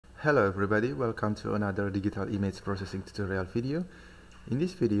Hello everybody, welcome to another digital image processing tutorial video. In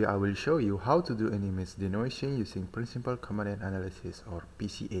this video, I will show you how to do an image denoising using principal component analysis or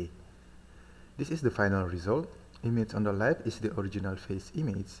PCA. This is the final result. Image on the left is the original face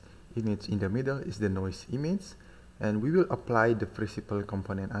image. Image in the middle is the noise image. And we will apply the principal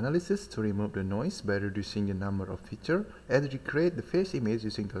component analysis to remove the noise by reducing the number of features and recreate the face image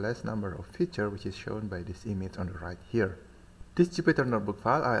using the less number of features, which is shown by this image on the right here. This Jupyter-notebook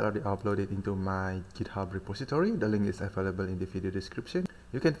file I already uploaded into my GitHub repository. The link is available in the video description.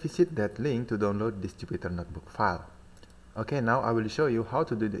 You can visit that link to download this Jupyter-notebook file. Okay, now I will show you how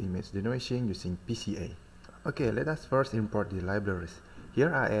to do the image denoising using PCA. Okay, let us first import the libraries.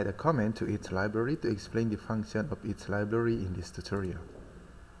 Here I add a comment to each library to explain the function of each library in this tutorial.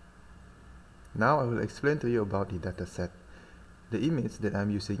 Now I will explain to you about the dataset. The image that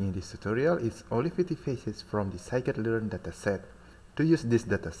I'm using in this tutorial is Olivetti faces from the scikit-learn dataset. To use this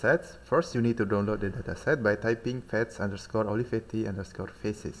dataset, first you need to download the dataset by typing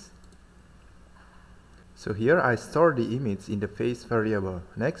fetch_Olivetti_faces. So here I store the image in the face variable.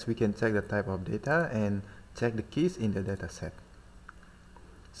 Next we can check the type of data and check the keys in the dataset.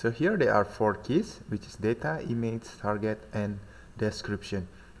 So here there are 4 keys, which is data, image, target, and description.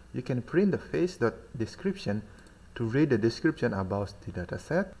 You can print the face.description to read the description about the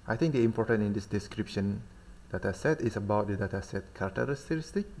dataset. I think the important in this description dataset is about the dataset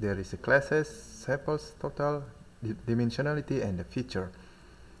characteristic. There is a classes, samples, total, dimensionality, and the feature.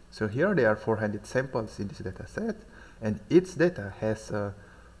 So here there are 400 samples in this dataset, and each data has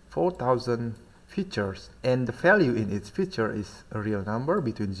 4,000 features, and the value in each feature is a real number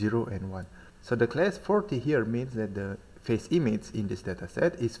between 0 and 1. So the class 40 here means that the face image in this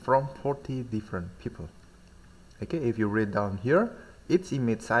dataset is from 40 different people. Okay, if you read down here, its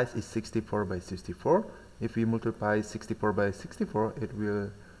image size is 64 by 64. If we multiply 64 by 64,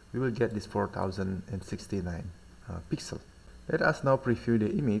 we will get this 4069 pixels. Let us now preview the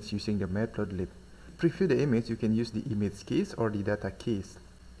image using the matplotlib. To preview the image, you can use the image keys or the data keys.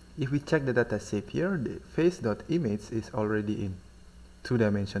 If we check the data shape here, the face.image is already in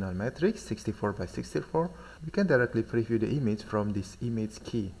 2-dimensional matrix 64 by 64. We can directly preview the image from this image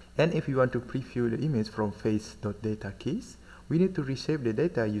key. And if we want to preview the image from face.data keys, we need to reshape the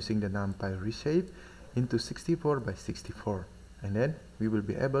data using the numpy reshape into 64 by 64. And then we will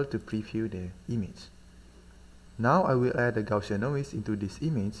be able to preview the image. Now I will add a Gaussian noise into this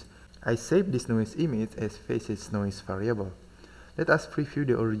image. I save this noise image as faces noise variable. Let us preview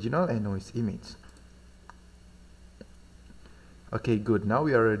the original and noise image. Okay, good. Now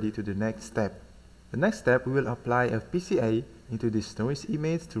we are ready to the next step. The next step, we will apply a PCA into this noise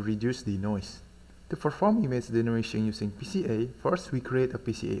image to reduce the noise. To perform image denoising using PCA, first we create a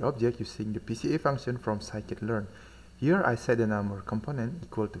PCA object using the PCA function from scikit-learn. Here I set the number component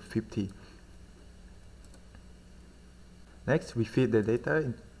equal to 50. Next, we feed the data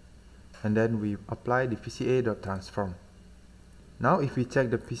in, and then we apply the PCA.transform. Now if we check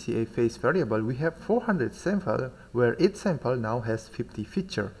the PCA face variable, we have 400 samples where each sample now has 50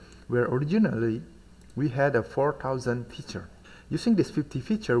 features, where originally we had a 4,000 feature. Using this 50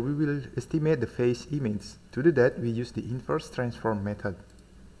 feature, we will estimate the face image. To do that, we use the inverse transform method.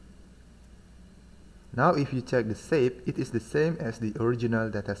 Now if you check the shape, it is the same as the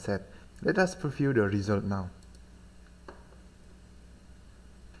original dataset. Let us preview the result now.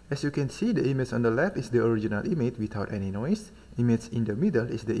 As you can see, the image on the left is the original image without any noise. Image in the middle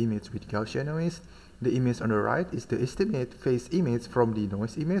is the image with Gaussian noise. The image on the right is the estimate face image from the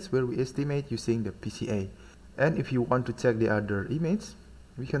noise image, where we estimate using the PCA. And if you want to check the other image,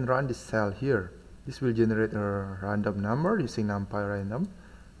 we can run this cell here. This will generate a random number using numpy random,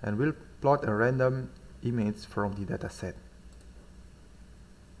 and will plot a random image from the dataset.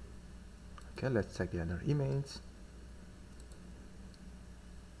 Okay, let's check the other image.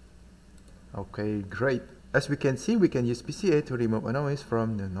 Okay, great. As we can see, we can use PCA to remove a noise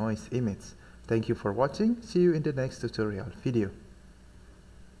from the noise image. Thank you for watching. See you in the next tutorial video.